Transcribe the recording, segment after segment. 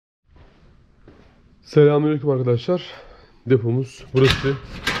Selamünaleyküm arkadaşlar. Depomuz burası.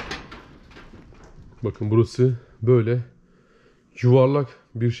 Bakın burası böyle yuvarlak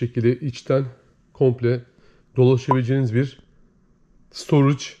bir şekilde içten komple dolaşabileceğiniz bir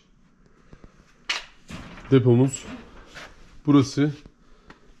storage depomuz. Burası.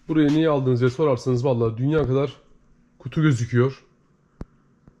 Buraya niye aldınız diye sorarsanız vallahi dünya kadar kutu gözüküyor.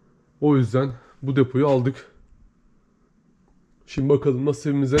 O yüzden bu depoyu aldık. Şimdi bakalım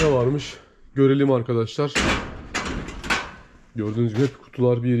nasibimizde ne varmış. Görelim arkadaşlar. Gördüğünüz gibi hep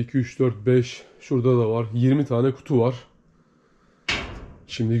kutular 1, 2, 3, 4, 5. Şurada da var. 20 tane kutu var.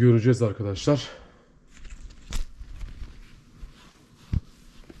 Şimdi göreceğiz arkadaşlar.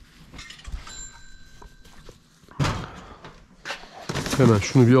 Hemen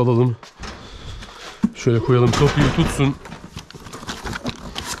şunu bir alalım. Şöyle koyalım, kapıyı tutsun.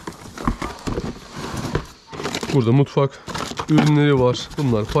 Burada mutfak ürünleri var.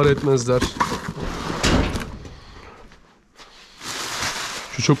 Bunlar para etmezler.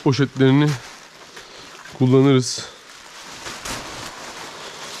 Şu çöp poşetlerini kullanırız.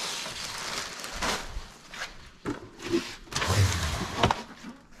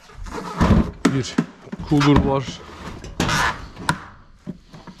 Bir cooler var.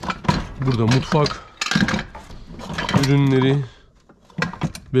 Burada mutfak ürünleri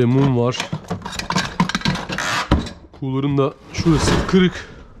ve mum var. Cooler'ın da şurası kırık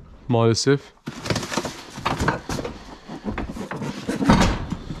maalesef.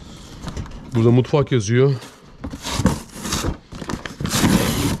 Burada mutfak yazıyor.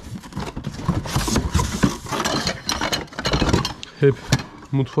 Hep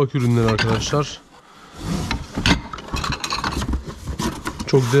mutfak ürünleri arkadaşlar.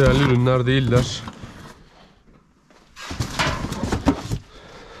 Çok değerli ürünler değiller.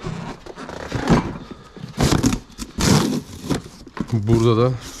 Burada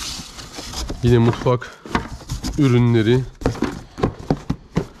da yine mutfak ürünleri.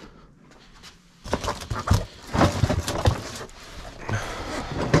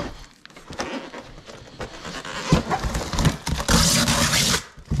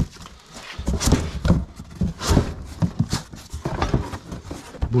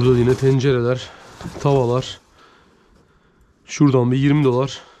 Burada yine tencereler, tavalar. Şuradan bir 20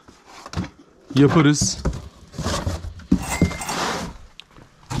 dolar yaparız.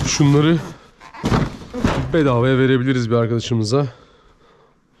 Şunları bedavaya verebiliriz bir arkadaşımıza.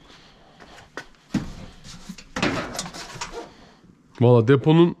 Valla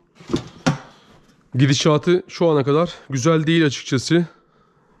deponun gidişatı şu ana kadar güzel değil açıkçası.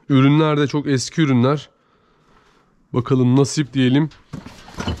 Ürünler de çok eski ürünler. Bakalım nasip diyelim.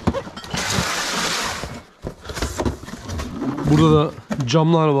 Burada da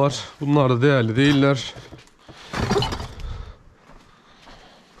camlar var. Bunlar da değerli değiller.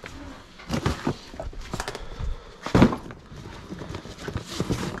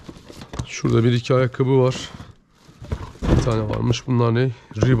 Şurada bir iki ayakkabı var. Bir tane varmış. Bunlar ne?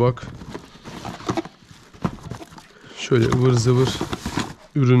 Reebok. Şöyle ıvır zıvır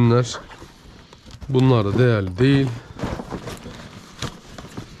ürünler. Bunlar da değerli değil.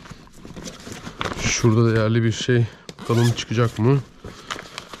 Şurada değerli bir şey. Bakalım çıkacak mı?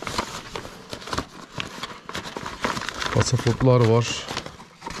 Pasaportlar var.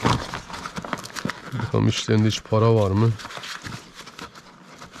 Bakalım içlerinde hiç para var mı?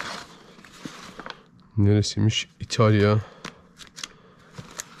 Neresiymiş? İtalya.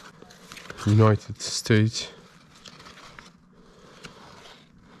 United States.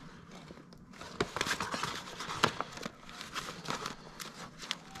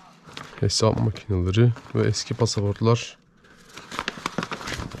 Hesap makineleri ve eski pasaportlar.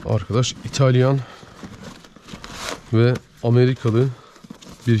 Arkadaş İtalyan ve Amerikalı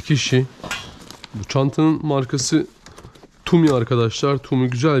bir kişi. Bu çantanın markası Tumi arkadaşlar. Tumi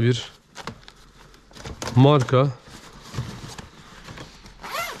güzel bir marka.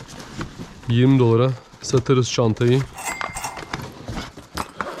 20 dolara satarız çantayı.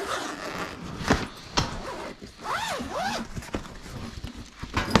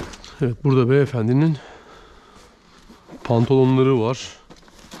 Evet, burada beyefendinin pantolonları var.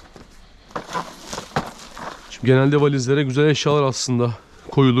 Şimdi genelde valizlere güzel eşyalar aslında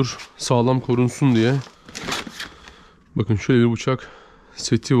koyulur, sağlam korunsun diye. Bakın şöyle bir bıçak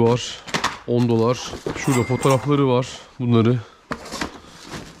seti var. 10 dolar. Şurada fotoğrafları var. Bunları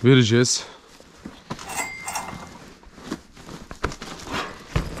vereceğiz.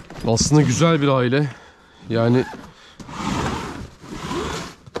 Aslında güzel bir aile. Yani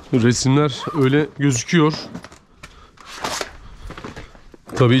resimler öyle gözüküyor.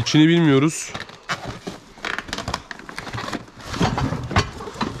 Tabii içini bilmiyoruz.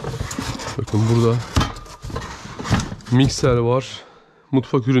 Bakın burada Mikser var.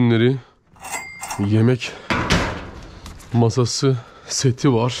 Mutfak ürünleri. Yemek masası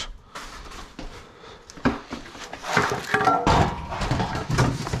seti var.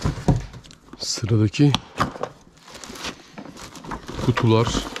 Sıradaki kutular.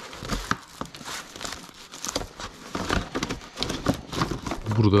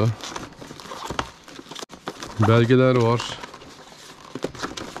 Burada belgeler var.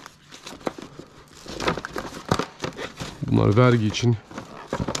 Bunlar vergi için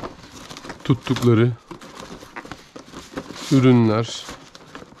tuttukları ürünler.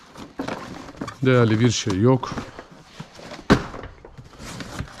 Değerli bir şey yok.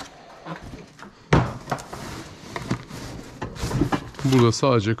 Burada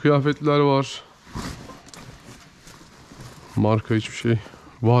sadece kıyafetler var. Marka hiçbir şey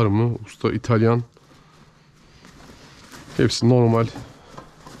var mı? Usta İtalyan. Hepsi normal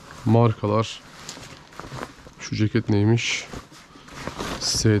markalar. Şu ceket neymiş?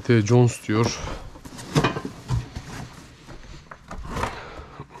 ST Jones diyor.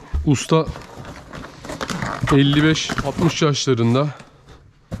 Usta 55-60 yaşlarında.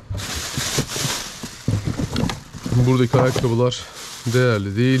 Buradaki ayakkabılar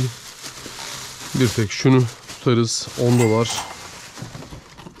değerli değil. Bir tek şunu tutarız, 10 dolar.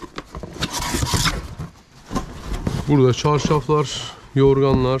 Burada çarşaflar,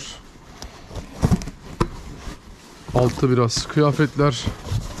 yorganlar. Altta biraz kıyafetler.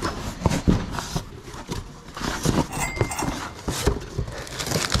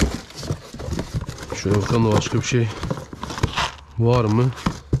 Şöyle bakalım da başka bir şey var mı?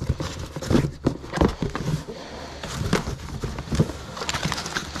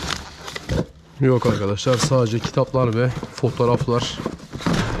 Yok arkadaşlar, sadece kitaplar ve fotoğraflar.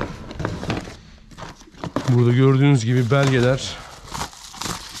 Burada gördüğünüz gibi belgeler.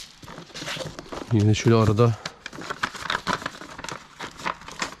 Yine şöyle arada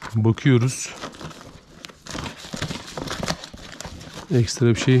bakıyoruz. Ekstra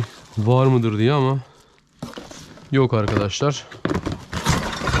bir şey var mıdır diye ama yok arkadaşlar.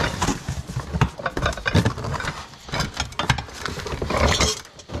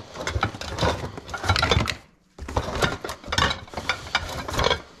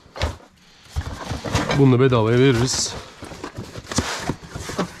 Bunu da bedavaya veririz.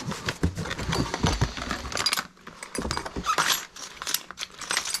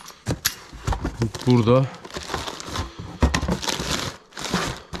 Burada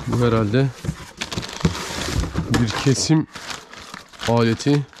bu herhalde bir kesim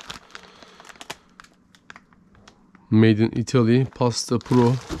aleti. Made in Italy Pasta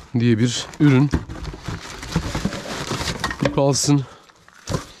Pro diye bir ürün. Bu kalsın.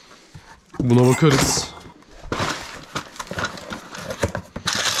 Buna bakarız.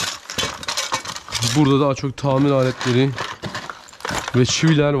 Burada daha çok tamir aletleri ve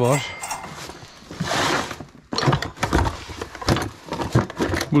çiviler var.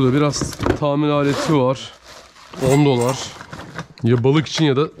 Burada biraz tamir aleti var. 10 dolar. Ya balık için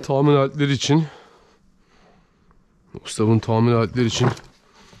ya da tamir aletleri için. Usta bunu tamir aletleri için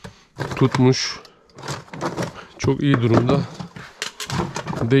tutmuş. Çok iyi durumda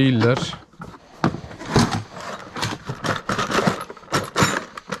değiller.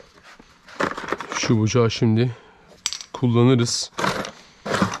 Şu bucağı şimdi kullanırız.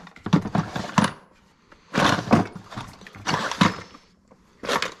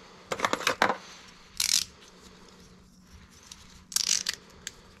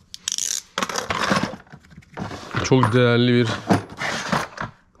 Çok değerli bir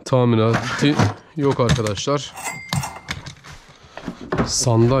tamirati yok arkadaşlar.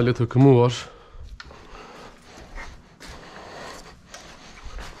 Sandalye takımı var.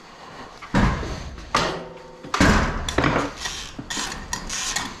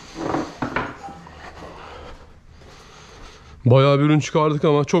 Bayağı bir ürün çıkardık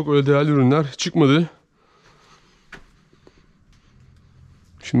ama çok öyle değerli ürünler çıkmadı.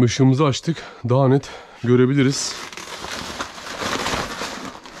 Şimdi ışığımızı açtık. Daha net görebiliriz.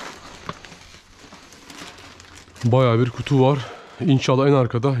 Bayağı bir kutu var. İnşallah en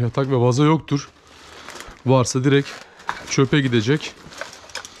arkada yatak ve vaza yoktur. Varsa direkt çöpe gidecek.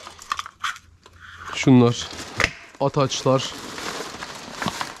 Şunlar ataçlar.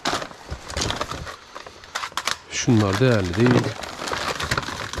 Şunlar değerli değil.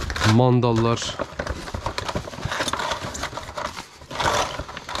 Mandallar.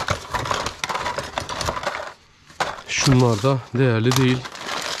 Şunlar da değerli değil.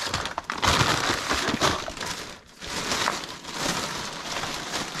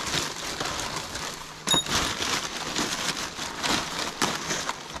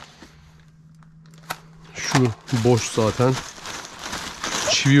 Şu boş zaten.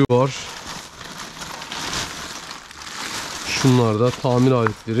 Çivi var. Şunlar da tamir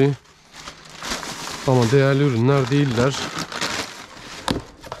aletleri. Ama değerli ürünler değiller.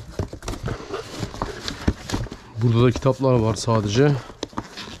 Burada da kitaplar var sadece.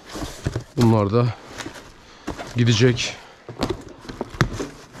 Bunlar da gidecek.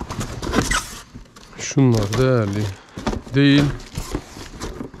 Şunlar değerli değil.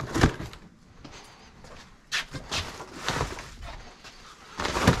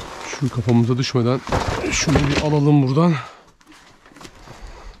 Şu kafamıza düşmeden şunu bir alalım buradan.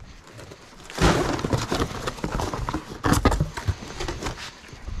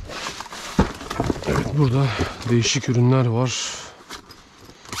 Evet, burada değişik ürünler var.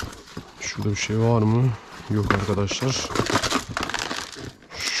 Şurada bir şey var mı? Yok arkadaşlar.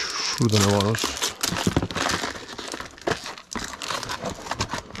 Şurada ne var?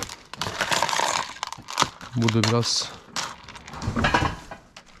 Burada biraz,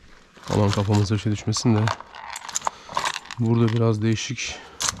 aman kafamıza bir şey düşmesin de, burada biraz değişik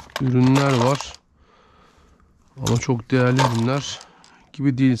ürünler var. Ama çok değerli ürünler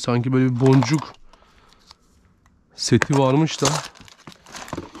gibi değil. Sanki böyle bir boncuk seti varmış da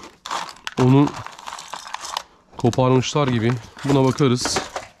onu koparmışlar gibi. Buna bakarız.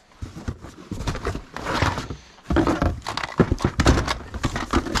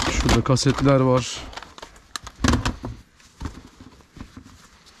 Şurada kasetler var.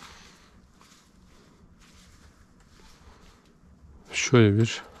 Şöyle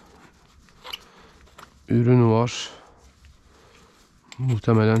bir ürünü var.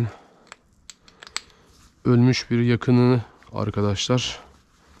 Muhtemelen ölmüş bir yakını arkadaşlar.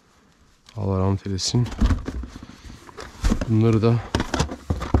 Allah rahmet eylesin. Bunları da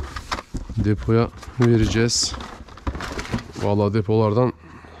depoya vereceğiz. Vallahi depolardan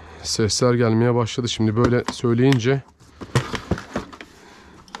sesler gelmeye başladı. Şimdi böyle söyleyince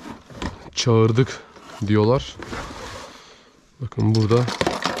çağırdık diyorlar. Bakın burada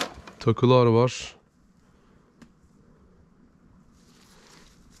takılar var.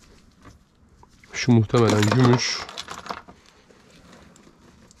 Şu muhtemelen gümüş.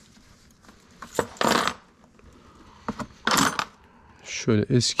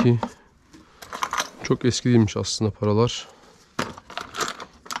 Şöyle eski. Çok eski değilmiş aslında paralar.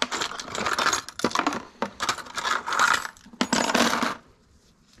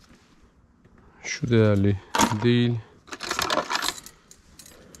 Şu değerli değil.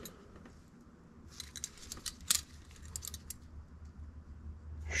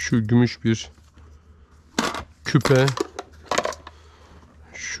 Şu gümüş bir küpe.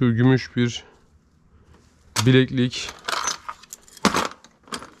 Şu gümüş bir bileklik.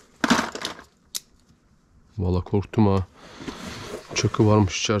 Vallahi korktum ha. Çakı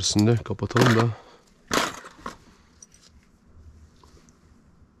varmış içerisinde. Kapatalım da.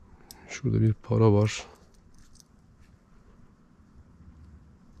 Şurada bir para var.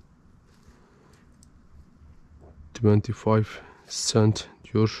 $25 cent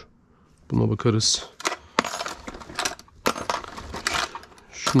diyor. Buna bakarız.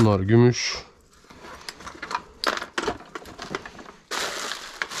 Şunlar gümüş.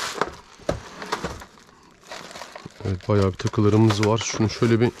 Evet, bayağı bir takılarımız var. Şunu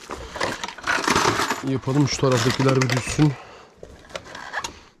şöyle bir yapalım. Şu taraftakiler bir düşsün.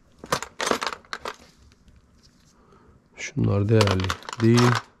 Şunlar değerli değil.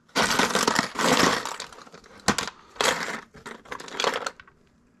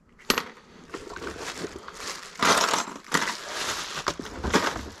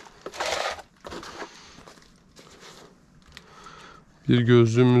 Bir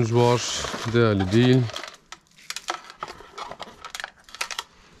gözlüğümüz var. Değerli değil.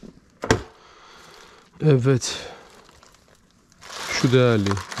 Evet. Şu değerli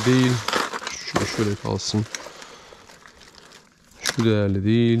değil. Şu şöyle kalsın. Şu değerli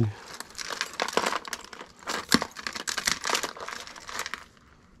değil.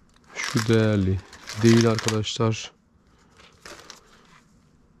 Şu değerli değil arkadaşlar.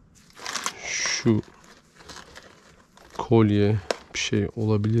 Şu kolye bir şey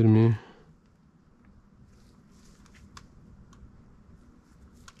olabilir mi?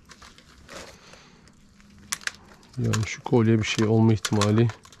 Yani şu kolye bir şey olma ihtimali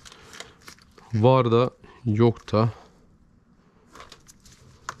var da yok da.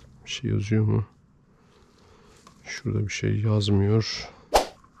 Bir şey yazıyor mu? Şurada bir şey yazmıyor.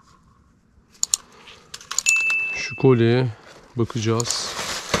 Şu kolyeye bakacağız.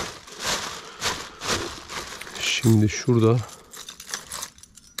 Şimdi şurada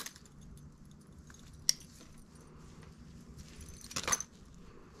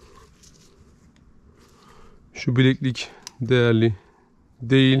Şu bileklik değerli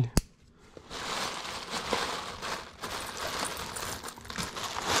değil.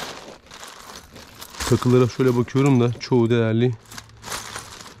 Takılara şöyle bakıyorum da çoğu değerli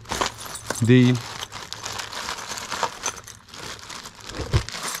değil.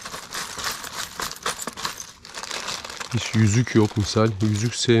 Hiç yüzük yok misal.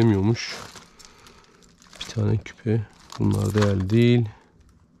 Yüzük sevmiyormuş. Bir tane küpe. Bunlar değerli değil.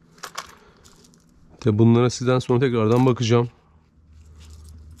 Tabi bunlara sizden sonra tekrardan bakacağım.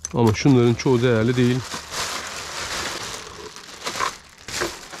 Ama şunların çoğu değerli değil.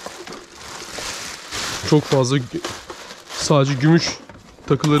 Çok fazla sadece gümüş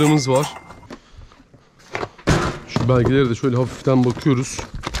takılarımız var. Şu belgelere de şöyle hafiften bakıyoruz.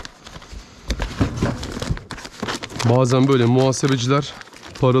 Bazen böyle muhasebeciler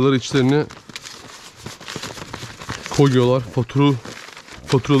paraları içlerine koyuyorlar.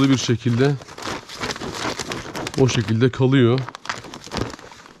 Faturalı bir şekilde. O şekilde kalıyor.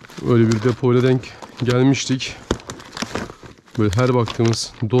 Öyle bir depoyla denk gelmiştik. Böyle her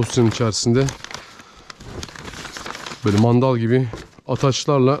baktığımız dosyanın içerisinde böyle mandal gibi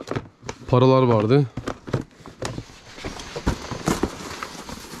ataçlarla paralar vardı.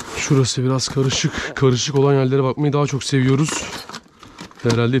 Şurası biraz karışık. Karışık olan yerlere bakmayı daha çok seviyoruz.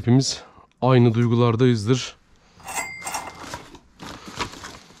 Herhalde hepimiz aynı duygulardayızdır.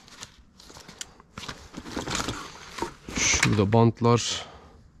 Şurada bantlar.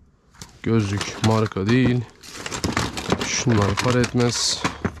 Gözlük marka değil. Şunlar para etmez.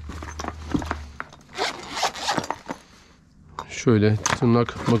 Şöyle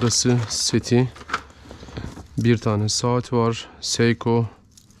tırnak makası seti. Bir tane saat var. Seiko.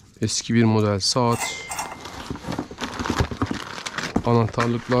 Eski bir model saat.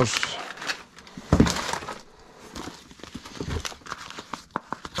 Anahtarlıklar.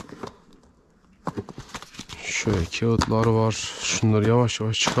 Şöyle kağıtlar var. Şunları yavaş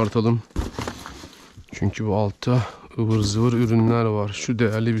yavaş çıkartalım. Çünkü bu altta ıvır zıvır ürünler var. Şu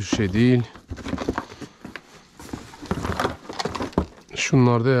değerli bir şey değil.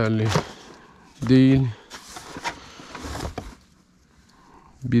 Şunlar değerli değil.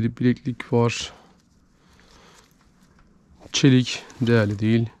 Bir bileklik var. Çelik değerli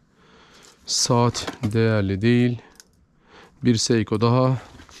değil. Saat değerli değil. Bir Seiko daha.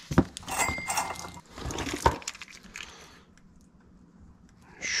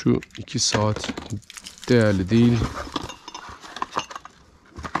 Şu 2 saat değerli değil.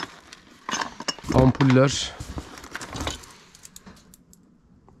 Ampuller.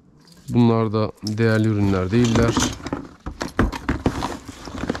 Bunlar da değerli ürünler değiller.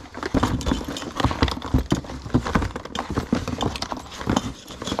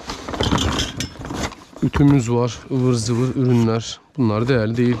 Ütümüz var. Ivır zıvır ürünler. Bunlar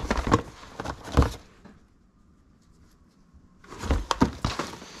değerli değil.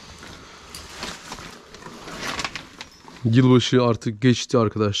 Yılbaşı artık geçti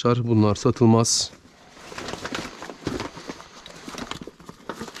arkadaşlar. Bunlar satılmaz.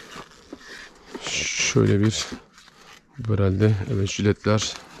 Şöyle bir herhalde evet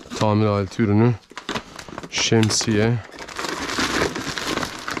jiletler, tamir aleti ürünü, şemsiye.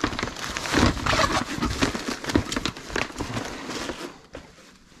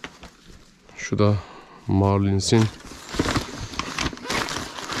 Şu da Marlins'in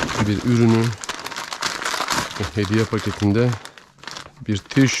bir ürünü. Hediye paketinde bir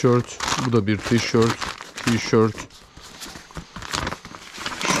tişört. Bu da bir tişört.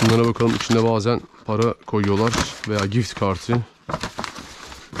 Şunlara bakalım, içinde bazen para koyuyorlar veya gift kartı.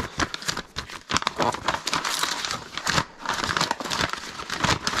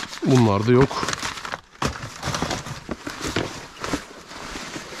 Bunlar da yok.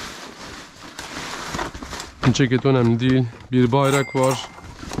 Ceket önemli değil. Bir bayrak var.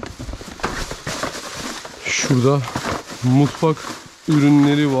 Şurada mutfak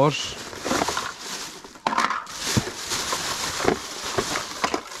ürünleri var.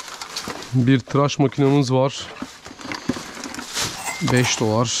 Bir tıraş makinemiz var. 5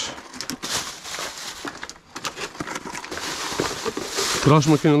 dolar. Tıraş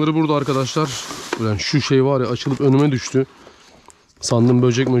makineleri burada arkadaşlar. Yani şu şey var ya, açılıp önüme düştü. Sandım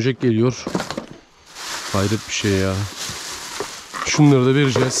böcek geliyor. Hayret bir şey ya. Şunları da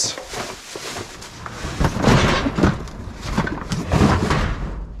vereceğiz.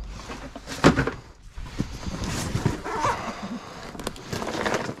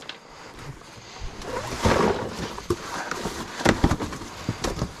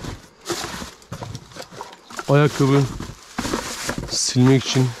 Ayakkabı silmek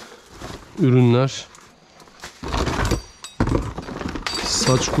için ürünler.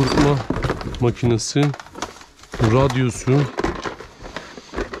 Saç kurutma makinesi. radyosu.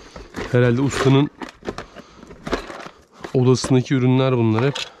 Herhalde ustanın odasındaki ürünler bunlar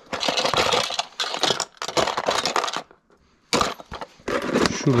hep.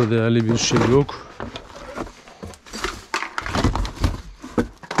 Şurada değerli bir şey yok.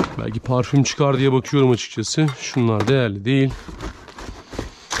 Belki parfüm çıkar diye bakıyorum açıkçası. Şunlar değerli değil.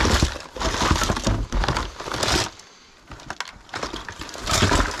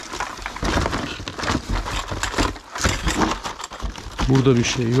 Burada bir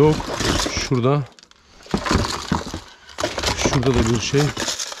şey yok. Şurada da bir şey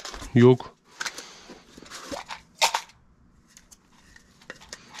yok.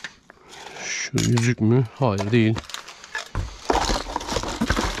 Şu yüzük mü? Hayır, değil.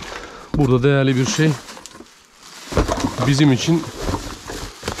 Burada değerli bir şey bizim için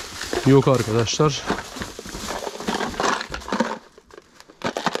yok arkadaşlar.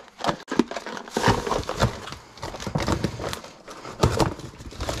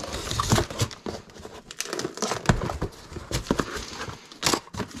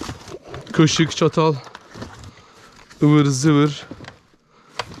 Kaşık, çatal, ıvır zıvır.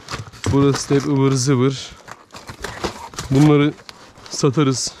 Burası da hep ıvır zıvır. Bunları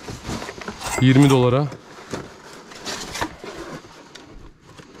satarız 20 dolara.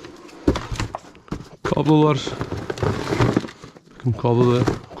 Kablolar. Bakın kablo da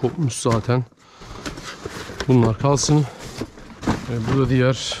kopmuş zaten. Bunlar kalsın. Burada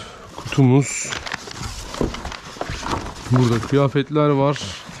diğer kutumuz. Burada kıyafetler var.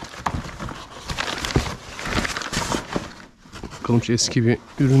 Bakalım eski bir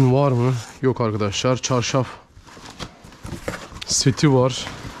ürün var mı? Yok arkadaşlar. Çarşaf seti var.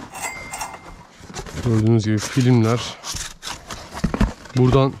 Gördüğünüz gibi filmler.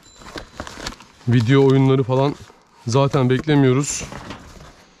 Buradan video oyunları falan zaten beklemiyoruz.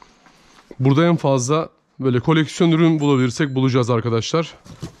 Burada en fazla böyle koleksiyon ürün bulabilirsek bulacağız arkadaşlar.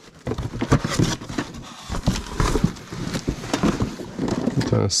 Bir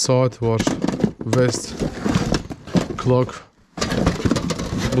tane saat var. West Clock.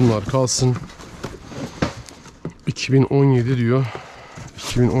 Bunlar kalsın. 2017 diyor.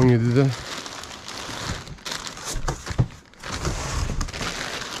 2017'de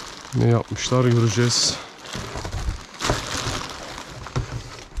ne yapmışlar göreceğiz.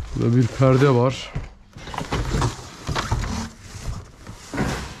 Burada bir perde var.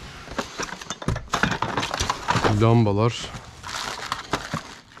 Lambalar.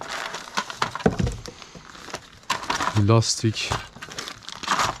 Lastik.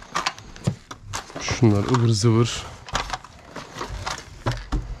 Şunlar ıvır zıvır.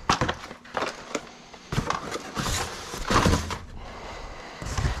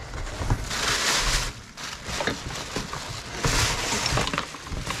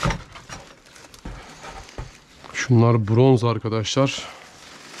 Şunlar bronz arkadaşlar.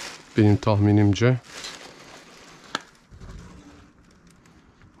 Benim tahminimce.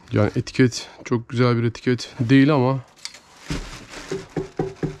 Yani etiket çok güzel bir etiket değil ama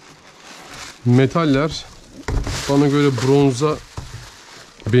metaller bana göre bronza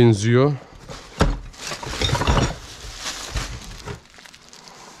benziyor.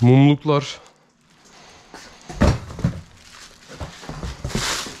 Mumluklar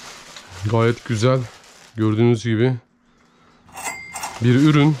gayet güzel. Gördüğünüz gibi bir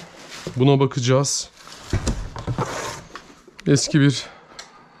ürün. Buna bakacağız. Eski bir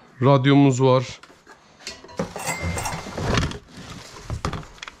radyomuz var.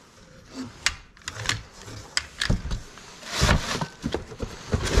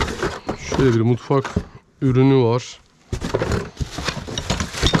 Şöyle bir mutfak ürünü var.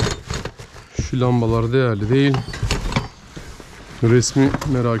 Şu lambalar değerli değil. Resmi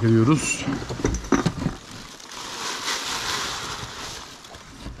merak ediyoruz.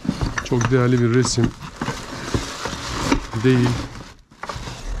 Çok değerli bir resim değil.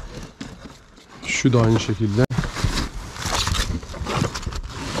 Şu da aynı şekilde.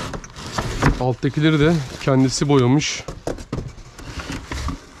 Alttakileri de kendisi boyamış.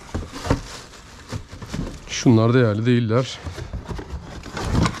 Şunlar değerli değiller.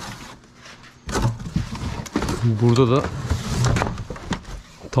 Burada da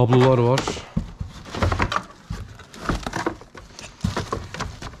tablolar var.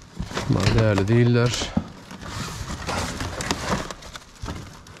 Bunlar değerli değiller.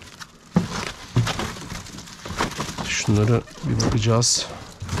 Şunlara bir bakacağız.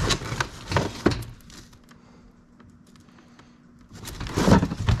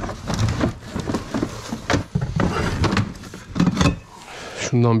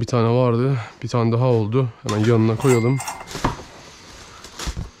 Şundan bir tane vardı. Bir tane daha oldu. Hemen yanına koyalım.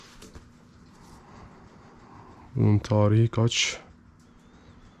 Bunun tarihi kaç?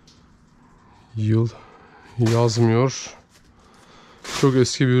 Yıl yazmıyor. Çok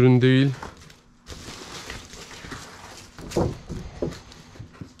eski bir ürün değil.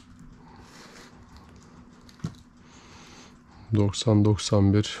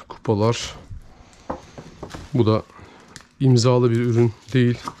 ...90-91 kupalar. Bu da imzalı bir ürün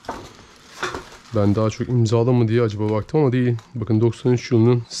değil. Ben daha çok imzalı mı diye acaba baktım ama değil. Bakın 93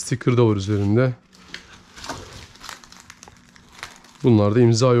 yılının sticker da var üzerinde. Bunlarda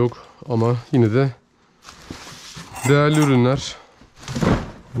imza yok ama yine de değerli ürünler.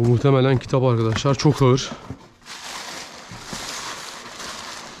 Bu muhtemelen kitap arkadaşlar. Çok ağır.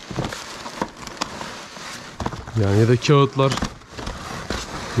 Yani ya da kağıtlar.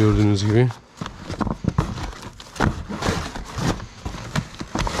 Gördüğünüz gibi.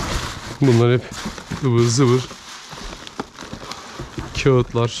 Bunlar hep ıvır zıvır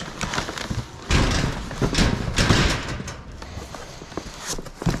kağıtlar.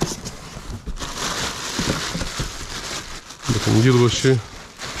 Bakın yılbaşı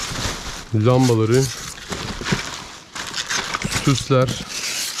lambaları, süsler.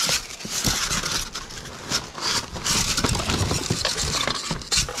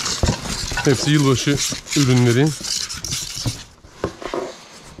 Hepsi yılbaşı ürünleri.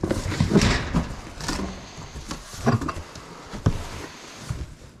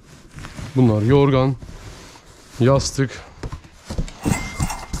 Bunlar yorgan, yastık.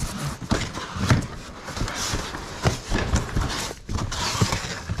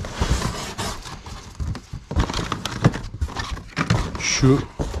 Şu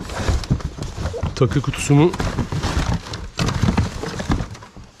takı kutusu mu?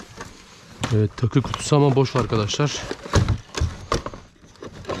 Evet, takı kutusu ama boş arkadaşlar.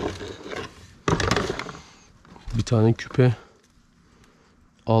 Bir tane küpe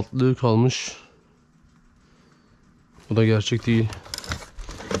altlığı kalmış. O da gerçek değil.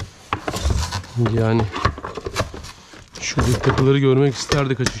 Yani şuradaki takıları görmek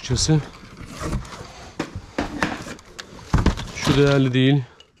isterdik açıkçası. Şu değerli değil.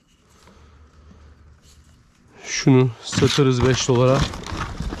 Şunu satarız 5 dolara.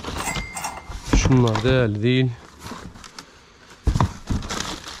 Şunlar değerli değil.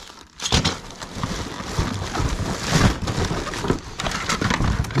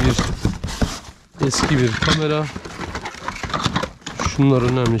 Eski bir kamera. Şunlar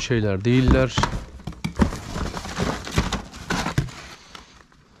önemli şeyler değiller.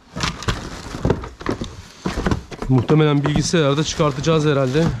 Muhtemelen bilgisayarda çıkartacağız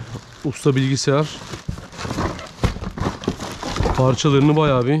herhalde. Usta bilgisayar. Parçalarını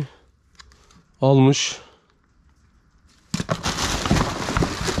bayağı bir almış.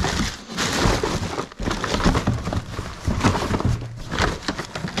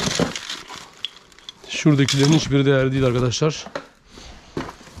 Şuradakilerin hiçbiri değerli değil arkadaşlar.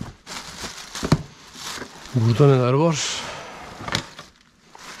 Burada neler var?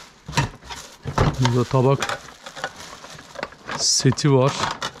 Burada tabak seti var.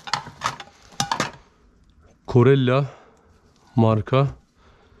 Corella marka.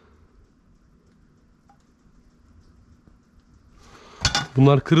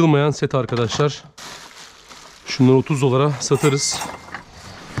 Bunlar kırılmayan set arkadaşlar. Şunları 30 dolara satarız.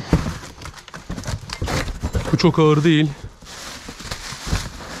 Bu çok ağır değil.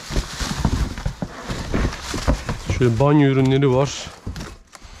 Şöyle banyo ürünleri var.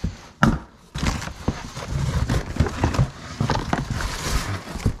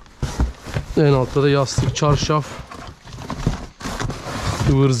 En altta da yastık, çarşaf,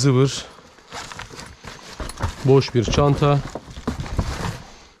 ıvır zıvır, boş bir çanta.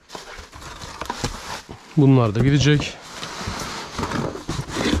 Bunlar da gidecek.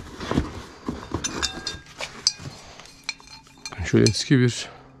 Şöyle eski bir,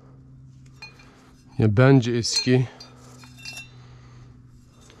 ya bence eski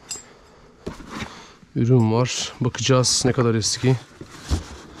ürün var. Bakacağız ne kadar eski.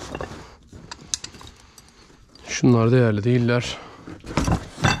 Şunlar değerli değiller.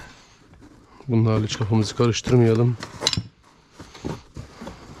 Bunlarla hiç kafamızı karıştırmayalım.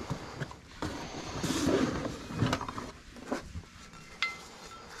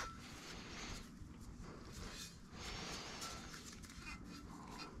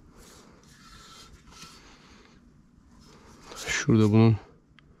 Şurada bunun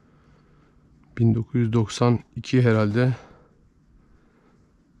 1992 herhalde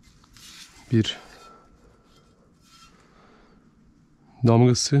bir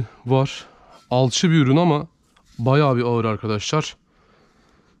damgası var. Alçı bir ürün ama bayağı bir ağır arkadaşlar.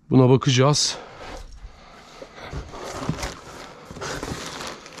 Buna bakacağız.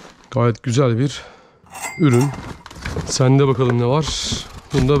 Gayet güzel bir ürün. Sende bakalım ne var?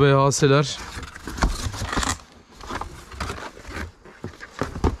 Bunda BHS'ler.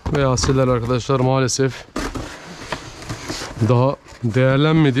 BHS'ler arkadaşlar maalesef daha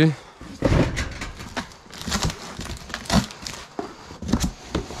değerlenmedi.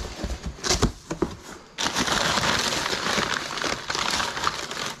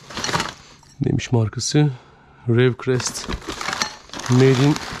 Neymiş markası? Revcrest Made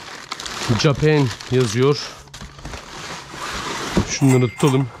in Japan yazıyor. Şunları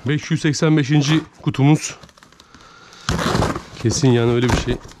tutalım. 585. kutumuz. Kesin yani öyle bir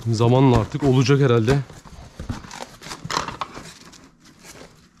şey. Zamanla artık olacak herhalde.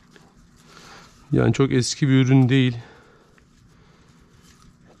 Yani çok eski bir ürün değil.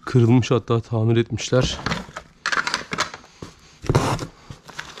 Kırılmış, hatta tamir etmişler.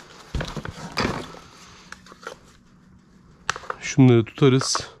 Şunları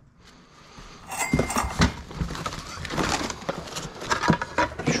tutarız.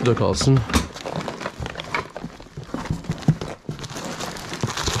 Şu da kalsın.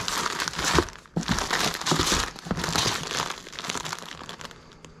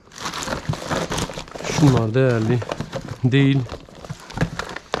 Şunlar değerli değil.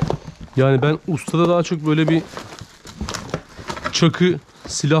 Yani ben ustada daha çok böyle bir çakı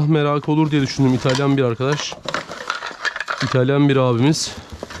silah merakı olur diye düşündüm. İtalyan bir arkadaş. İtalyan bir abimiz.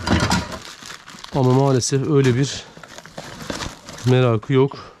 Ama maalesef öyle bir merakı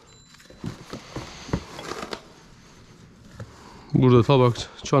yok. Burada tabak,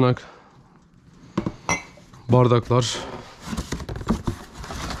 çanak, bardaklar.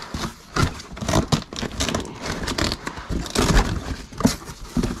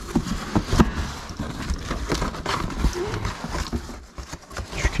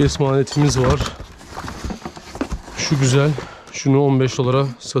 Şu kesme aletimiz var. Şu güzel. Şunu 15 dolara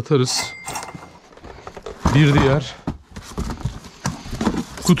satarız. Bir diğer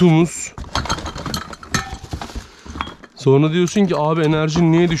kutumuz. Sonra diyorsun ki abi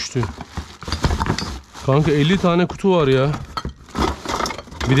enerjin niye düştü? Kanka 50 tane kutu var ya.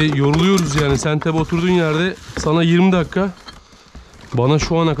 Bir de yoruluyoruz yani. Sen tabi oturduğun yerde sana 20 dakika. Bana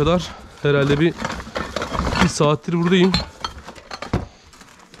şu ana kadar herhalde bir saattir buradayım.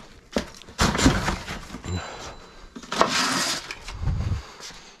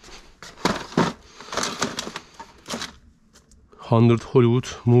 Hollywood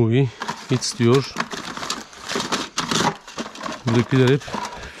Movie Hits diyor. Buradakiler hep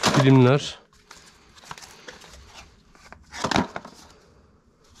filmler.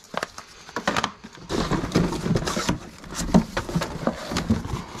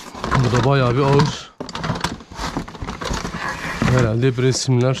 Burada bayağı bir ağır. Herhalde hep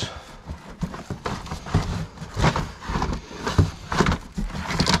resimler.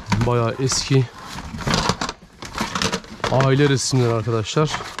 Bayağı eski. Aile resimleri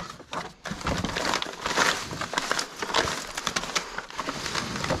arkadaşlar.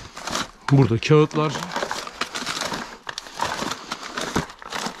 Burada kağıtlar.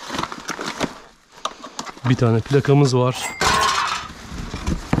 Bir tane plakamız var.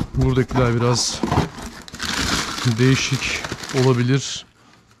 Buradakiler biraz değişik olabilir.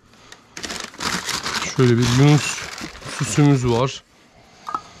 Şöyle bir Yunus süsümüz var.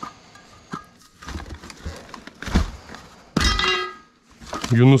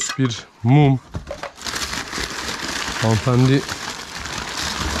 Yunus bir mum. Hanımefendi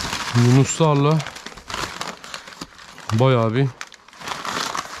Yunuslarla bayağı bir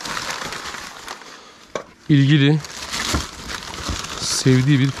ilgili,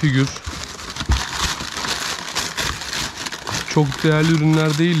 sevdiği bir figür. Çok değerli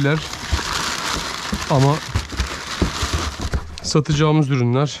ürünler değiller ama satacağımız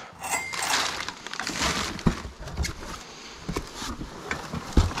ürünler.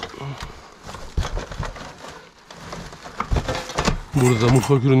 Burada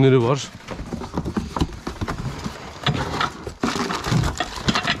mutfak ürünleri var.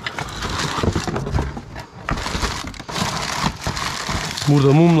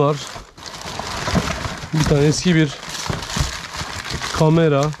 Burada mumlar. Bir tane eski bir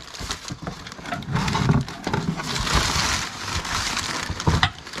kamera.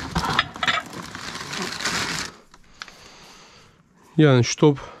 Yani şu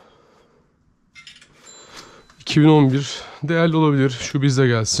top 2011 değerli olabilir. Şu bizde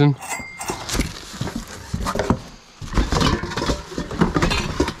gelsin.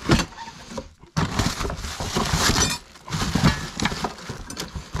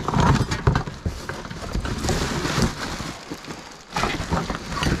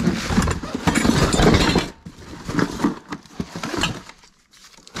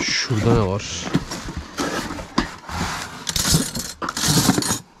 Şurada ne var?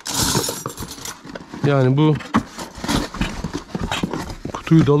 Yani bu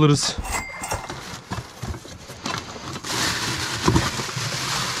kutuyu da alırız.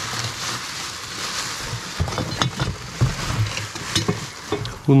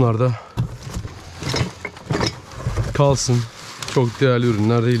 Bunlar da kalsın. Çok değerli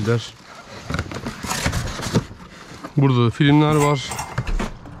ürünler değiller. Burada da filmler var.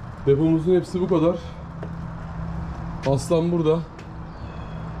 Depomuzun hepsi bu kadar. Aslan burada.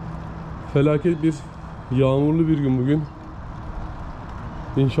 Felaket bir yağmurlu bir gün bugün.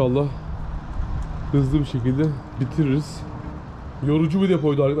 İnşallah hızlı bir şekilde bitiririz. Yorucu bir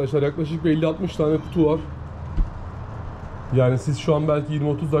depoydu arkadaşlar. Yaklaşık 50-60 tane kutu var. Yani siz şu an belki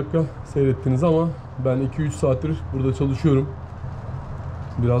 20-30 dakika seyrettiniz ama ben 2-3 saattir burada çalışıyorum.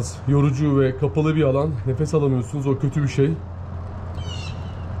 Biraz yorucu ve kapalı bir alan. Nefes alamıyorsunuz. O kötü bir şey.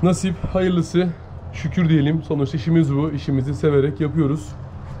 Nasip, hayırlısı. Şükür diyelim. Sonuçta işimiz bu. İşimizi severek yapıyoruz.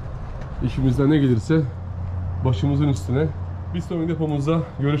 İşimizden ne gelirse başımızın üstüne. Bir sonraki depomuzda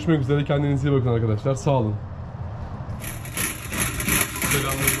görüşmek üzere. Kendinize iyi bakın arkadaşlar. Sağ olun.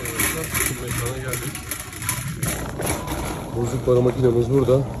 Selamünaleyküm arkadaşlar. Şimdi ekrana geldik. Bozuk para makinemiz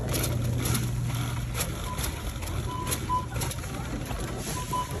burada.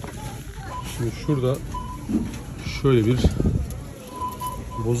 Şimdi şurada şöyle bir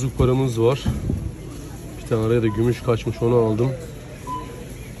bozuk paramız var. Bir tane araya da gümüş kaçmış, onu aldım.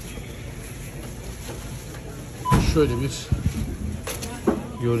 Şöyle bir,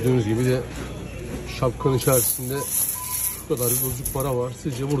 gördüğünüz gibi de şapkanın içerisinde şu kadar bir bozuk para var.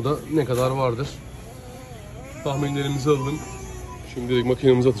 Sizce burada ne kadar vardır? Tahminlerimizi alalım. Şimdi direkt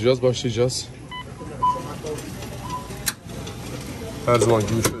makinemize atacağız, başlayacağız. Her zaman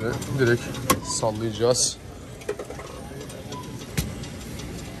gibi şöyle direkt sallayacağız.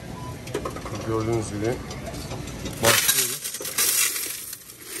 Gördüğünüz gibi başlıyoruz.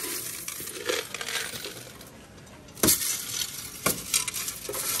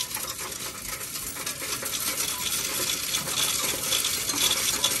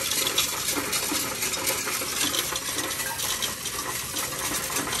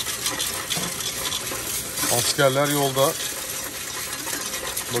 Askerler yolda.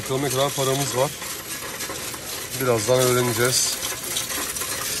 Bakalım ne kadar paramız var. Birazdan öğreneceğiz.